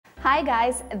Hi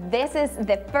guys, this is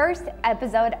the first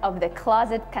episode of the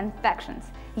Closet Confections.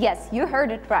 Yes, you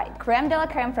heard it right. Creme de la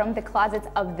creme from the closets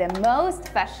of the most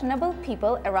fashionable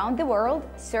people around the world,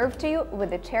 served to you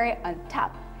with a cherry on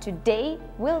top. Today,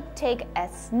 we'll take a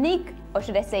sneak, or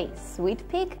should I say sweet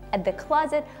peek, at the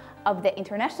closet of the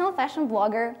international fashion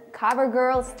blogger, cover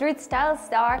girl, street style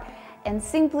star, and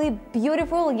simply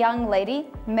beautiful young lady,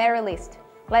 Mary Leest.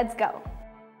 Let's go.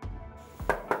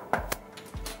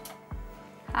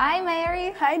 Hi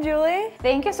Mary. Hi Julie.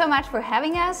 Thank you so much for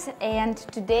having us, and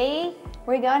today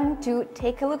we're going to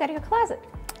take a look at your closet.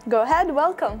 Go ahead,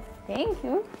 welcome. Thank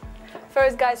you.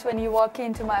 First guys, when you walk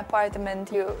into my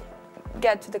apartment, you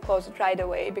get to the closet right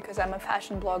away because I'm a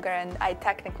fashion blogger and I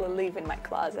technically live in my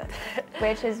closet.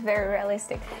 Which is very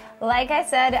realistic. Like I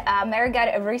said, Mary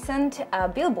got a recent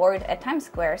billboard at Times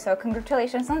Square, so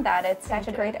congratulations on that. It's such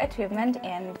a great achievement,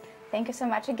 and thank you so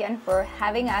much again for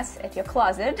having us at your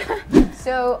closet.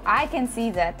 So I can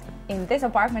see that in this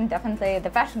apartment definitely the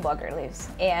fashion blogger lives,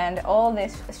 and all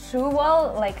this shoe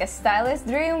wall like a stylist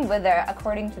dream with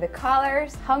according to the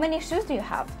colors. How many shoes do you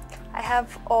have? I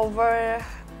have over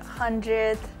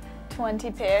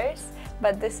 120 pairs,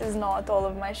 but this is not all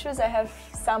of my shoes. I have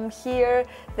some here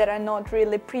that are not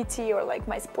really pretty or like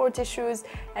my sporty shoes,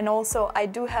 and also I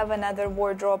do have another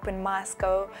wardrobe in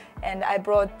Moscow, and I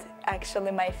brought actually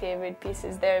my favorite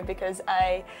pieces there because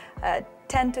I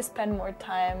tend to spend more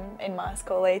time in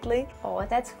Moscow lately. Oh,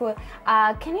 that's cool.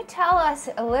 Can you tell us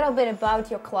a little bit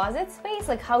about your closet space?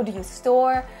 Like, how do you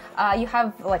store? You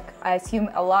have, like, I assume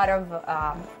a lot of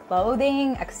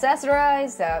clothing,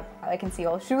 accessories. I can see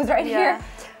all shoes right here.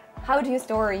 How do you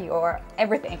store your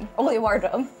everything, all your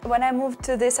wardrobe? When I moved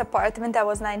to this apartment, I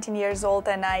was 19 years old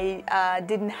and I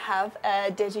didn't have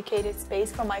a dedicated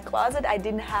space for my closet. I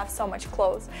didn't have so much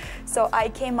clothes. So I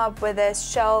came up with a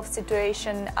shelf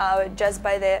situation just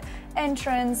by the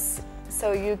entrance,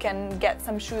 so you can get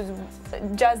some shoes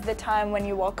just the time when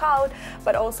you walk out.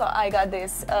 But also I got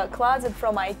this closet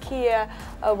from IKEA,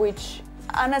 which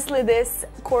honestly, this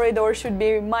corridor should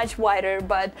be much wider,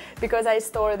 but because I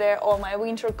store there all my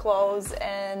winter clothes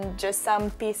and just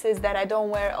some pieces that I don't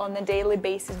wear on a daily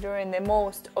basis during the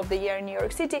most of the year in New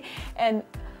York City, and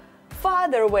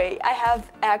farther away I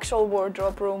have actual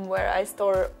wardrobe room where I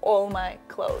store all my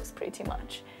clothes pretty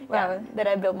much. Wow. Yeah, that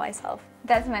I built myself.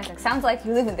 That's amazing. Sounds like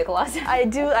you live in the closet. I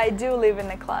do live in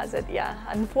the closet, yeah,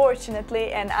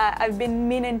 unfortunately, and I've been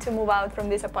meaning to move out from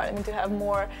this apartment to have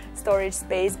more storage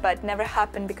space, but never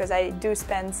happened because I do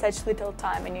spend such little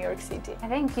time in New York City. I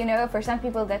think, you know, for some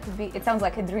people that would be, it sounds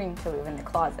like a dream to live in the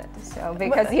closet, so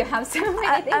because you have so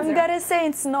many things. I'm gonna say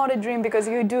it's not a dream because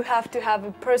you do have to have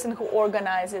a person who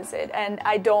organizes it, and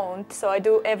I don't, so I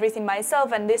do everything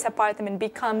myself, and this apartment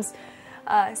becomes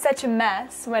such a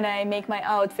mess when I make my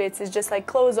outfits. It's just like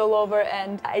clothes all over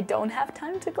and I don't have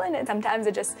time to clean it. Sometimes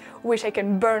I just wish I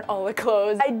can burn all the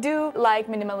clothes. I do like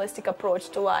minimalistic approach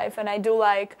to life, and I do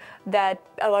like that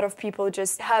a lot of people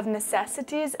just have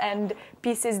necessities and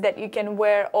pieces that you can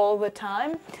wear all the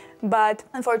time. But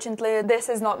unfortunately, this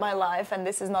is not my life and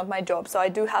this is not my job, so I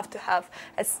do have to have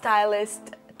a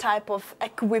stylist type of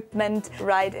equipment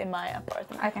right in my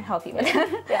apartment. I can help you with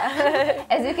that. Yeah.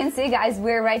 As you can see, guys,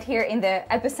 we're right here in the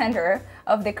epicenter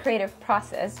of the creative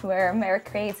process where Mary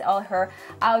creates all her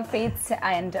outfits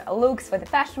and looks for the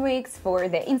fashion weeks, for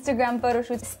the Instagram photo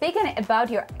shoots. Speaking about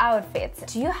your outfits,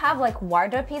 do you have like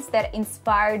wardrobe pieces that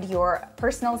inspired your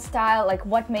personal style? Like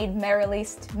what made Mary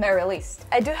Leest Mary Leest?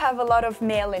 I do have a lot of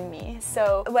male in me,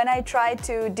 so when I try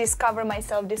to discover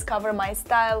myself, discover my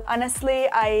style, honestly,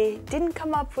 I didn't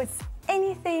come up with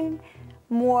anything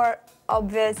more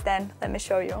obvious than, let me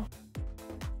show you.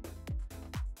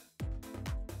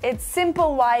 It's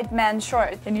simple white men's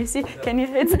short. Can you see? Can you?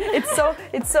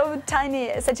 It's so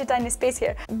tiny, such a tiny space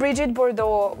here. Brigitte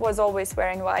Bardot was always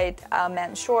wearing white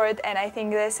men's short, and I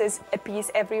think this is a piece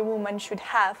every woman should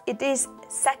have. It is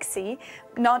sexy,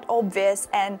 not obvious,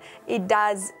 and it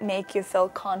does make you feel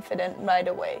confident right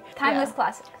away. Timeless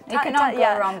classic. You cannot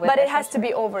go wrong with it. But it has to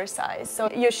be oversized,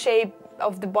 so your shape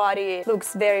of the body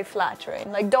looks very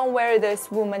flattering. Like, don't wear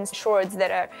this woman's shorts that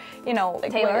are, you know,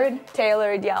 like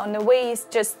tailored, yeah, on the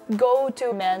waist. Just go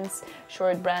to men's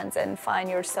short brands and find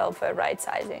yourself a right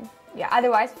sizing. Yeah,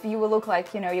 otherwise you will look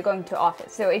like, you know, you're going to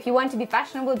office. So if you want to be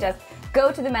fashionable, just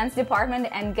go to the men's department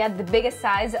and get the biggest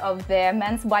size of the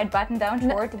men's white button-down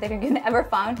short that you can ever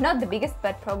find. Not the biggest,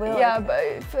 but probably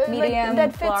but medium, like,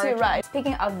 that fits large. you right.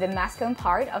 Speaking of the masculine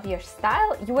part of your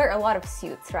style, you wear a lot of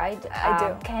suits, right? I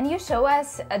do. Can you show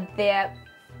us the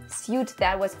suit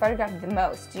that was photographed the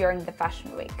most during the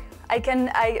fashion week?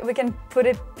 We can put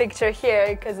a picture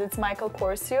here because it's Michael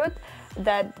Kors suit.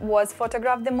 that was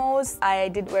photographed the most. I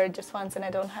did wear it just once and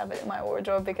I don't have it in my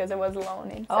wardrobe because I was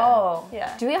alone. Oh,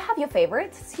 yeah. Do you have your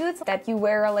favorite suits that you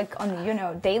wear like on, you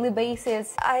know, daily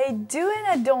basis? I do and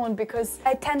I don't because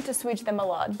I tend to switch them a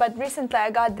lot. But recently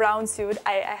I got brown suit.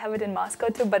 I have it in Moscow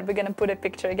too, but we're gonna put a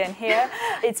picture again here.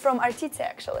 It's from Artice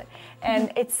actually.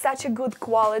 And it's such a good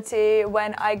quality.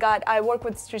 When I work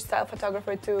with street style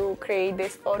photographer to create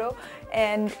this photo,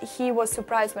 and he was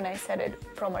surprised when I said it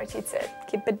from Artice.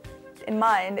 Keep it in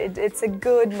mind, it's a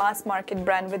good mass market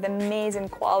brand with amazing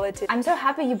quality. I'm so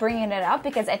happy you're bringing it up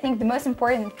because I think the most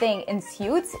important thing in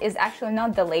suits is actually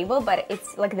not the label, but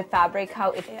it's like the fabric,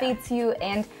 how it fits you,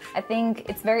 and I think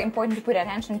it's very important to put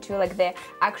attention to like the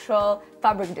actual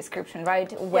fabric description,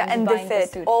 right? When and the fit.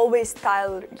 suit. Always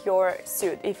style your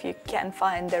suit if you can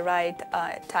find the right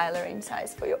tailoring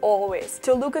size for you, always.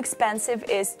 To look expensive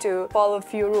is to follow a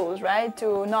few rules, right?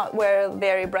 To not wear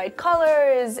very bright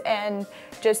colors and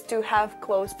just to have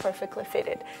clothes perfectly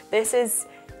fitted. This is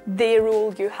the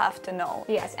rule you have to know.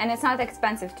 Yes, and it's not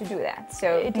expensive to do that,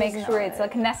 so make sure it's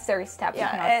like a necessary step.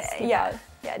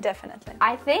 Yeah, definitely.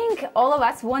 I think all of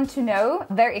us want to know,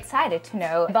 very excited to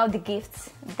know about the gifts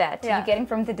that you're getting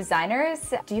from the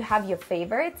designers. Do you have your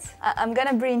favorites? I'm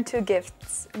gonna bring two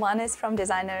gifts. One is from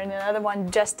designer and another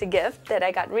one just a gift that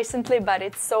I got recently, but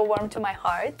it's so warm to my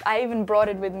heart. I even brought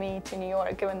it with me to New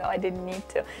York, even though I didn't need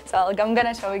to. So I'm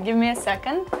gonna show you. Give me a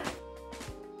second.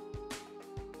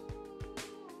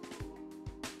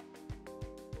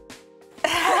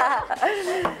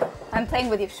 I'm playing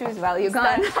with your shoes while you're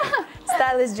gone.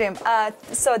 Stylish dream.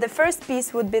 So the first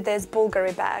piece would be this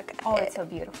Bulgari bag. Oh, it's so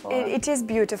beautiful. It is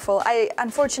beautiful.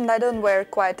 Unfortunately, I don't wear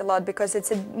it quite a lot because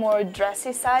it's a more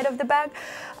dressy side of the bag.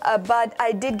 But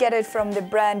I did get it from the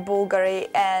brand Bulgari,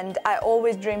 and I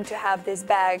always dreamed to have this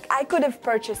bag. I could have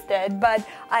purchased it, but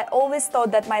I always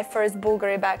thought that my first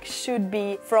Bulgari bag should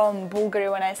be from Bulgari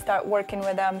when I start working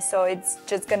with them. So it's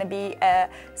just gonna be a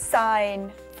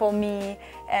sign for me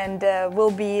and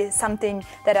will be something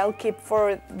that I'll keep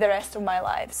for the rest of my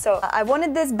life. So I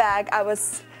wanted this bag. I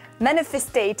was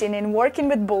manifesting and working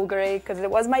with Bulgari because it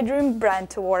was my dream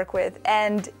brand to work with,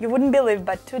 and you wouldn't believe,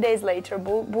 but 2 days later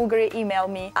Bulgari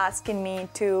emailed me asking me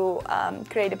to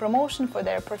create a promotion for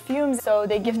their perfumes. So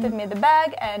they gifted me the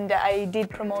bag and I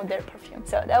did promote their perfume.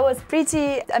 So that was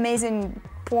pretty amazing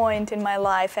point in my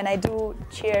life, and I do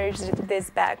cherish this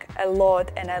bag a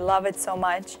lot and I love it so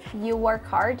much. You work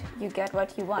hard, you get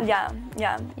what you want.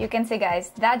 Yeah. You can say,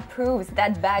 guys, that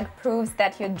bag proves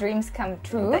that your dreams come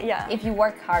true if you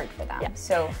work hard for them.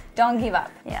 So don't give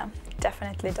up. Yeah,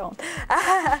 definitely don't.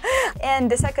 And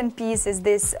the second piece is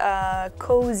this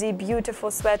cozy,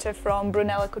 beautiful sweater from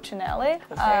Brunello Cucinelli.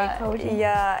 Very cozy.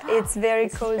 Yeah, it's very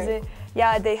cozy.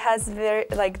 Yeah, they has very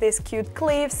like these cute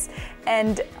cliffs,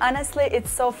 and honestly it's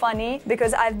so funny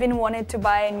because I've been wanting to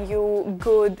buy a new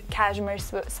good cashmere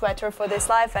sweater for this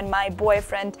life, and my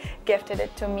boyfriend gifted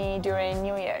it to me during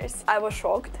New Year's. I was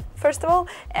shocked, first of all,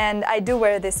 and I do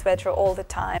wear this sweater all the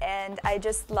time, and I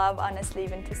just love honestly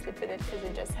even to sleep with it because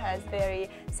it just has very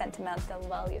sentimental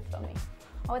value for me.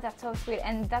 Oh, that's so sweet,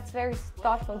 and that's very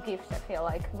thoughtful gift, I feel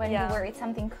like, when you wear it,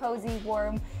 something cozy,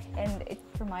 warm, and it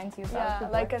reminds you about your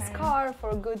like boyfriend. a scarf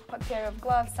or a good pair of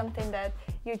gloves, something that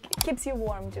keeps you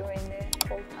warm during the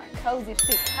whole time. Cozy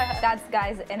chic. That's,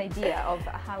 guys, an idea of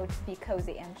how to be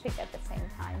cozy and chic at the same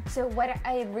time. So what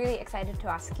I'm really excited to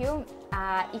ask you,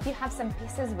 if you have some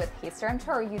pieces with history, I'm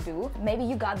sure you do. Maybe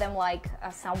you got them like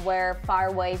somewhere far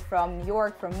away from New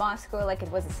York, from Moscow, like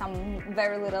it was some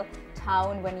very little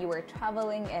town when you were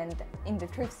traveling and in the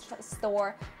thrift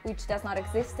store, which does not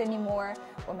exist anymore,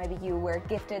 or maybe you were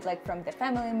gifted like from the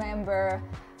family member.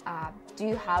 Do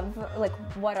you have, like,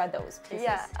 what are those pieces?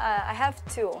 Yeah, I have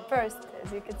two. First,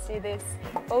 as you can see, this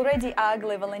already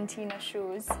ugly Valentina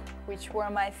shoes, which were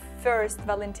my first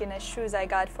Valentina shoes I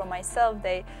got for myself.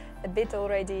 They a bit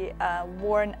already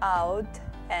worn out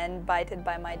and bited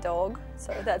by my dog,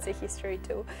 so that's a history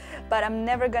too. But I'm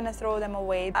never gonna throw them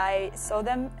away. I saw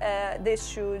them, these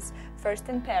shoes, first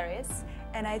in Paris,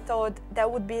 and I thought that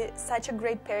would be such a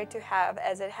great pair to have,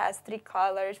 as it has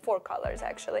four colors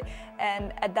actually.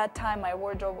 And at that time my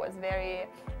wardrobe was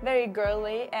very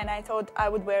girly, and I thought I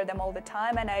would wear them all the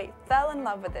time, and I fell in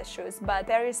love with the shoes. But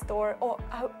Paris store,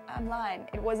 I'm lying,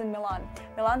 it was in Milan.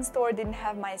 Milan store didn't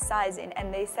have my size in,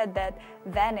 and they said that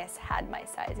Venice had my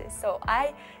sizes. So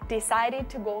I decided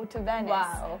to go to Venice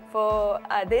for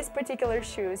these particular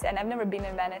shoes, and I've never been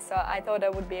in Venice, so I thought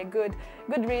that would be a good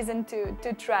reason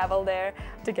to travel there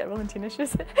to get Valentina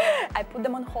shoes. I put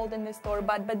them on hold in the store,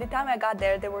 but by the time I got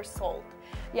there, they were sold.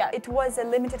 Yeah, it was a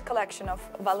limited collection of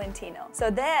Valentino. So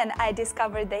then I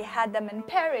discovered they had them in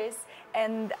Paris,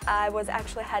 and I was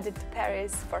actually headed to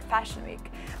Paris for Fashion Week.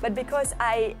 But because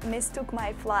I mistook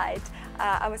my flight,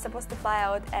 I was supposed to fly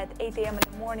out at 8 a.m.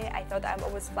 in the morning. I thought I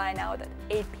was flying out at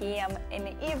 8 p.m. in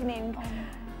the evening.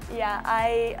 Yeah,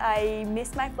 I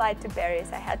missed my flight to Paris.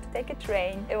 I had to take a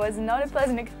train. It was not a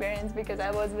pleasant experience because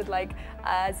I was with like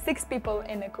 6 people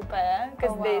in a coupe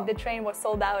because the train was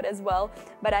sold out as well.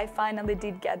 But I finally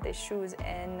did get the shoes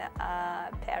in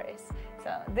Paris.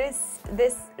 So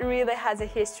this really has a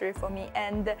history for me.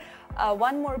 And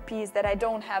one more piece that I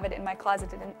don't have it in my closet,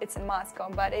 it's in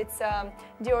Moscow, but it's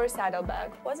Dior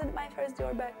saddlebag. Was it my first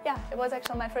Dior bag? Yeah, it was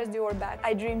actually my first Dior bag.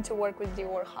 I dreamed to work with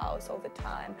Dior House all the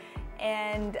time.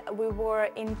 And we were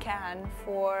in Cannes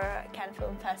for Cannes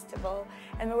Film Festival,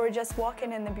 and we were just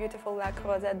walking in the beautiful La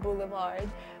Croisette Boulevard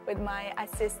with my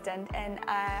assistant, and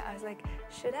I was like,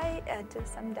 should I do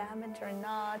some damage or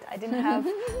not? I didn't have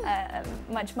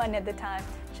much money at the time.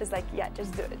 She's like, yeah,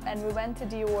 just do it. And we went to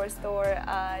the Dior store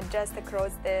just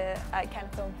across the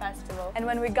Cannes Film Festival. And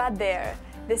when we got there,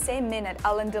 the same minute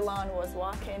Alain Delon was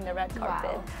walking the red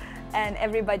carpet. Wow. And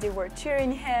everybody were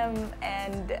cheering him,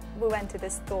 and we went to the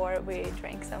store, we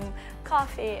drank some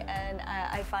coffee, and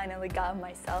I finally got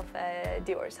myself a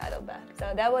Dior saddlebag.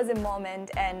 So that was a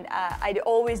moment, and I'd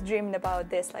always dreamed about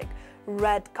this like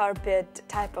red carpet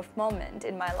type of moment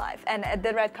in my life. And at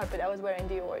the red carpet I was wearing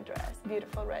Dior dress,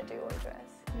 beautiful red Dior dress.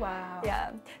 Wow.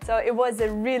 Yeah, so it was a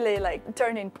really like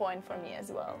turning point for me as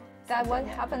well. That what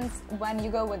happens when you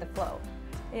go with the flow.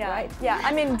 Yeah, right? Yeah.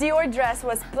 I mean, Dior dress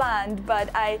was planned, but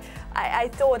I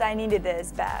thought I needed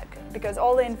this bag because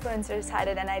all the influencers had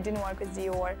it, and I didn't work with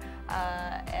Dior,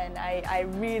 and I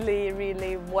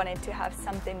really wanted to have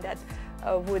something that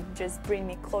would just bring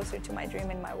me closer to my dream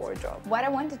in my wardrobe. What I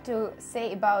wanted to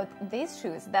say about these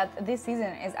shoes, that this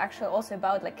season is actually also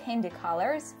about like candy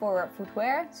colors for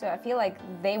footwear, so I feel like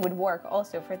they would work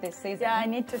also for this season. Yeah, I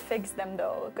need to fix them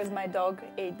though, because my dog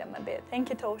ate them a bit. Thank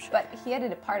you, Tosha. But he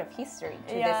added a part of history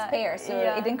to this pair, so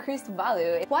it increased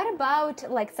value. What about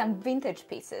like some vintage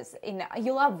pieces?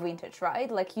 You love vintage,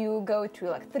 right? Like you go to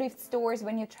like thrift stores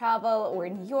when you travel, or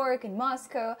in New York, in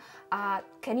Moscow.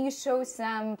 Can you show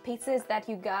some pieces that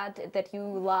you got, that you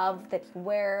love, that you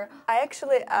wear? I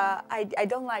actually, I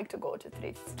don't like to go to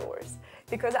thrift stores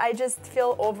because I just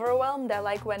feel overwhelmed. I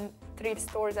like when thrift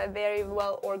stores are very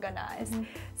well organized.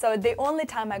 So the only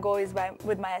time I go is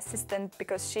with my assistant,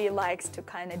 because she likes to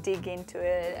kind of dig into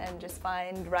it and just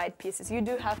find right pieces. You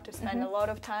do have to spend a lot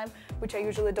of time, which I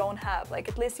usually don't have. Like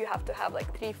at least you have to have like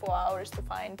 3-4 hours to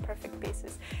find perfect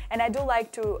pieces. And I do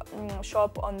like to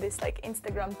shop on this like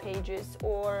Instagram pages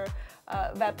or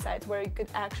websites where you could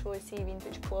actually see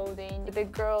vintage clothing. The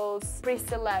girls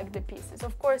pre-select the pieces.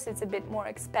 Of course, it's a bit more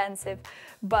expensive,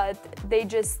 but they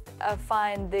just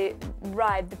find the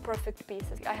perfect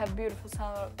pieces. I have beautiful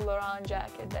Saint Laurent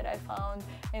jacket that I found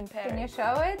in Paris. Can you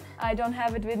show it? I don't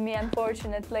have it with me,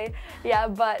 unfortunately. Yeah,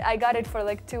 but I got it for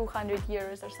like 200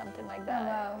 euros or something like that. Oh,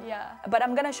 wow. Yeah, but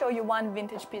I'm gonna show you one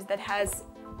vintage piece that has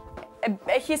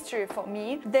a history for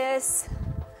me. This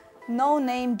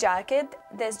no-name jacket.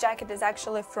 This jacket is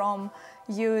actually from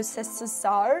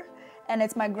USSR, and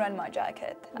it's my grandma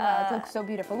jacket. Wow, it looks so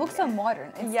beautiful. It looks so modern.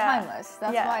 It's timeless.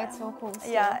 That's why it's so cool.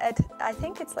 Still. Yeah, I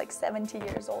think it's like 70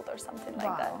 years old or something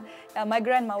like that. My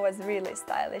grandma was really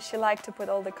stylish. She liked to put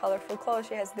all the colorful clothes.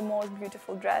 She has the most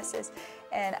beautiful dresses.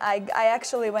 And I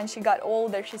actually, when she got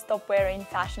older, she stopped wearing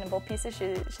fashionable pieces.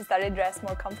 She started to dress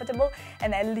more comfortable,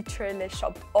 and I literally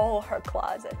shopped all her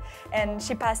closet. And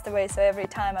she passed away, so every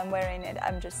time I'm wearing it,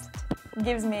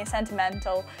 gives me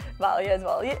sentimental value as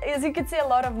well. As you can see, a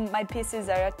lot of my pieces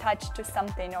are attached to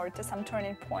something or to some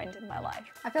turning point in my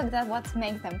life. I feel like that's what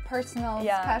makes them personal,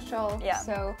 special. Yeah.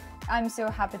 So I'm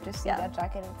so happy to see that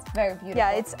jacket. It's very beautiful.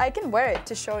 Yeah, I can wear it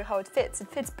to show you how it fits. It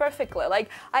fits perfectly. Like,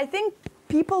 I think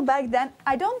people back then,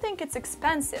 I don't think it's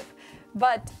expensive,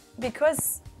 but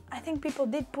because I think people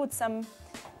did put some,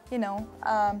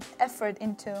 effort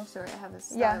into. Sorry, I have a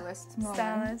stylist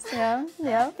moment. Stylist,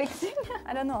 yeah. Fixing.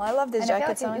 I don't know, I love this jacket.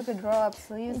 I feel like you could draw up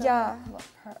sleeves. Yeah.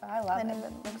 I love it.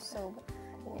 It looks so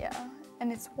cool. Yeah,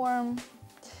 and it's warm.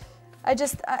 I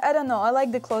don't know, I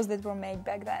like the clothes that were made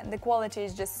back then. The quality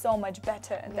is just so much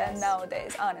better than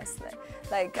nowadays, honestly.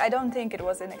 Like, I don't think it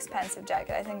was an expensive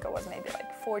jacket. I think it was maybe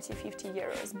like 40, 50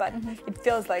 euros, but it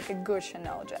feels like a good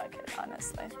Chanel jacket,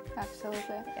 honestly.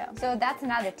 Absolutely. Yeah. So that's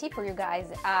another tip for you guys.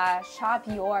 Shop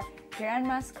your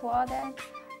grandma's closet.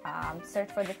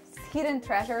 search for the hidden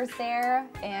treasures there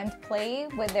and play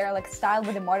with their like style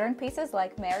with the modern pieces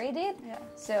like Mary did. Yeah.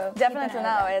 So definitely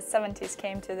now as 70s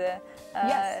came to the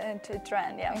to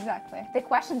trend. Yeah. Exactly. The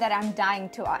question that I'm dying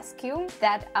to ask you,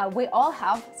 that we all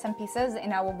have some pieces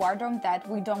in our wardrobe that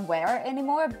we don't wear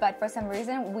anymore, but for some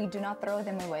reason we do not throw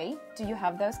them away. Do you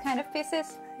have those kind of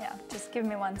pieces? Yeah, just give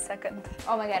me 1 second.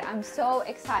 Oh my god, I'm so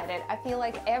excited. I feel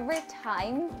like every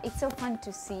time it's so fun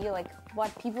to see like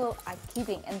what people are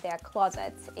keeping in their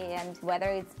closets, and whether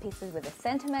it's pieces with a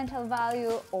sentimental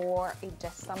value or it's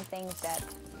just something that,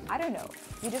 I don't know,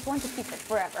 you just want to keep it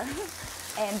forever.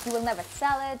 And you will never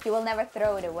sell it, you will never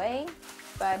throw it away.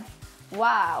 But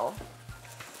wow,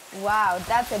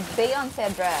 that's a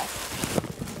Beyoncé dress.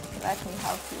 Let me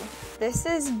help you. This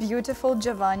is beautiful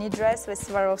Giovanni dress with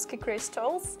Swarovski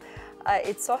crystals.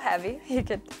 It's so heavy.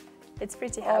 It's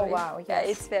pretty heavy. Oh wow, yes. Yeah,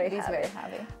 it's very heavy. It is very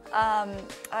heavy.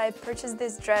 I purchased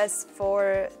this dress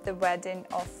for the wedding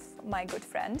of my good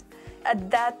friend.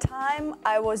 At that time,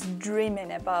 I was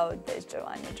dreaming about this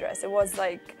Giovanni dress. It was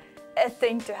like a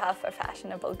thing to have for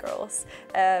fashionable girls,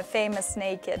 famous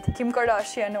naked. Kim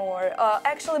Kardashian or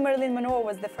actually Marilyn Monroe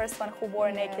was the first one who wore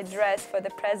a naked dress for the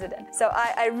president. So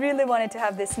I really wanted to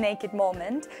have this naked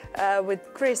moment with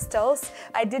crystals.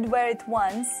 I did wear it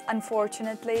once,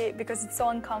 unfortunately, because it's so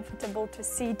uncomfortable to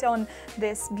sit on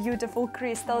these beautiful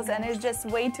crystals and it's just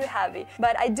way too heavy.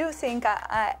 But I do think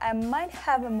I might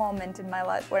have a moment in my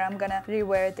life where I'm gonna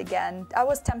rewear it again. I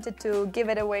was tempted to give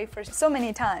it away for so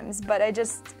many times, but I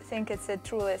just think it's a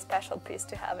truly special piece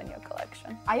to have in your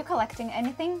collection. Are you collecting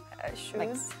anything? Shoes.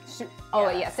 Like, oh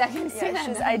yes, I can see that.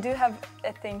 Shoes. I do have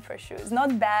a thing for shoes.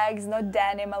 Not bags, not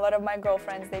denim. A lot of my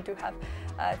girlfriends, they do have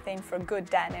a thing for good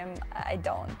denim. I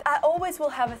don't. I always will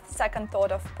have a second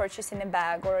thought of purchasing a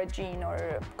bag or a jean or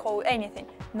a coat, anything,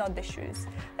 not the shoes.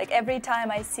 Like every time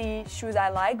I see shoes I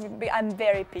like, I'm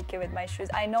very picky with my shoes.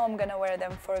 I know I'm gonna wear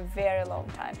them for a very long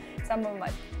time. Some of my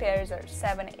pairs are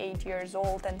 7, 8 years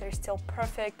old and they're still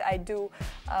perfect. I do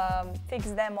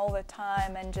fix them all the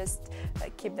time and just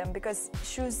like keep them, because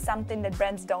shoes something that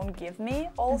brands don't give me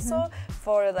also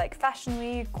for like fashion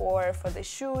week or for the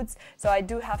shoots. So I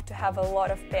do have to have a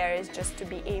lot of pairs just to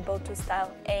be able to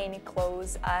style any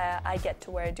clothes I get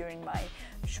to wear during my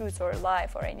shoots or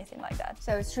life or anything like that.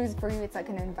 So shoes for you, it's like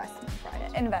an investment,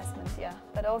 right? Investment, yeah.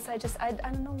 But also I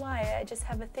don't know why, I just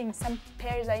have a thing. Some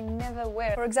pairs I never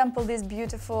wear. For example, these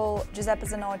beautiful Giuseppe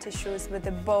Zanotti shoes with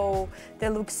the bow, they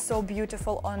look so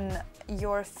beautiful on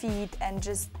your feet and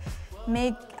just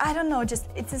make, I don't know, just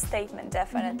it's a statement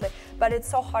definitely, but it's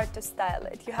so hard to style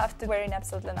it. You have to wear in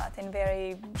absolutely nothing,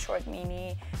 very short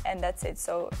mini, and that's it.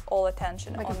 So all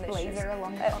attention like on a the blazer, shoes. a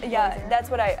long yeah, blazer. that's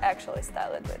what I actually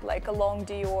style it with, like a long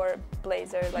Dior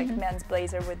blazer, like men's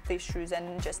blazer with these shoes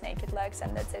and just naked legs,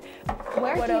 and that's it.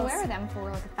 Where do you wear them for?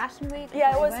 Like a fashion week?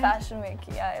 Yeah, it was fashion week.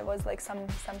 Yeah, it was like some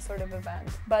sort of event.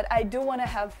 But I do want to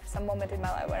have some moment in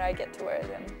my life where I get to wear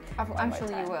them. I'm sure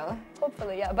you will.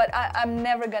 Hopefully, yeah. But I'm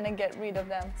never gonna get rid of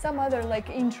them. Some other like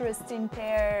interesting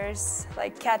pairs,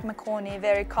 like Cat McConey,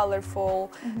 very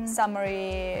colorful,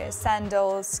 summery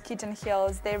sandals, kitten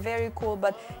heels. They're very cool,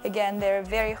 but again, they're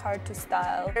very hard to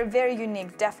style. They're very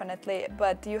unique, definitely,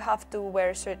 but you have to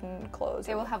wear certain clothes.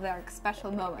 They will have their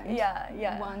special moment.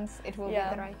 Yeah. Once it will be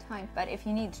the right time. But if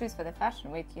you need shoes for the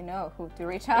fashion week, you know who to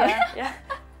reach out. Yeah.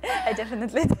 I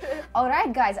definitely do. All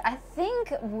right, guys, I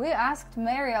think we asked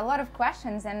Mary a lot of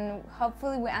questions and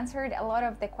hopefully we answered a lot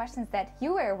of the questions that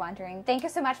you were wondering. Thank you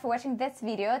so much for watching this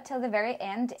video till the very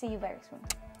end. See you very soon.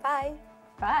 Bye.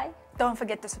 Bye. Don't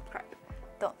forget to subscribe.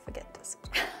 Don't forget to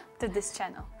subscribe to this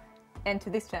channel. And to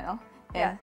this channel. Yeah.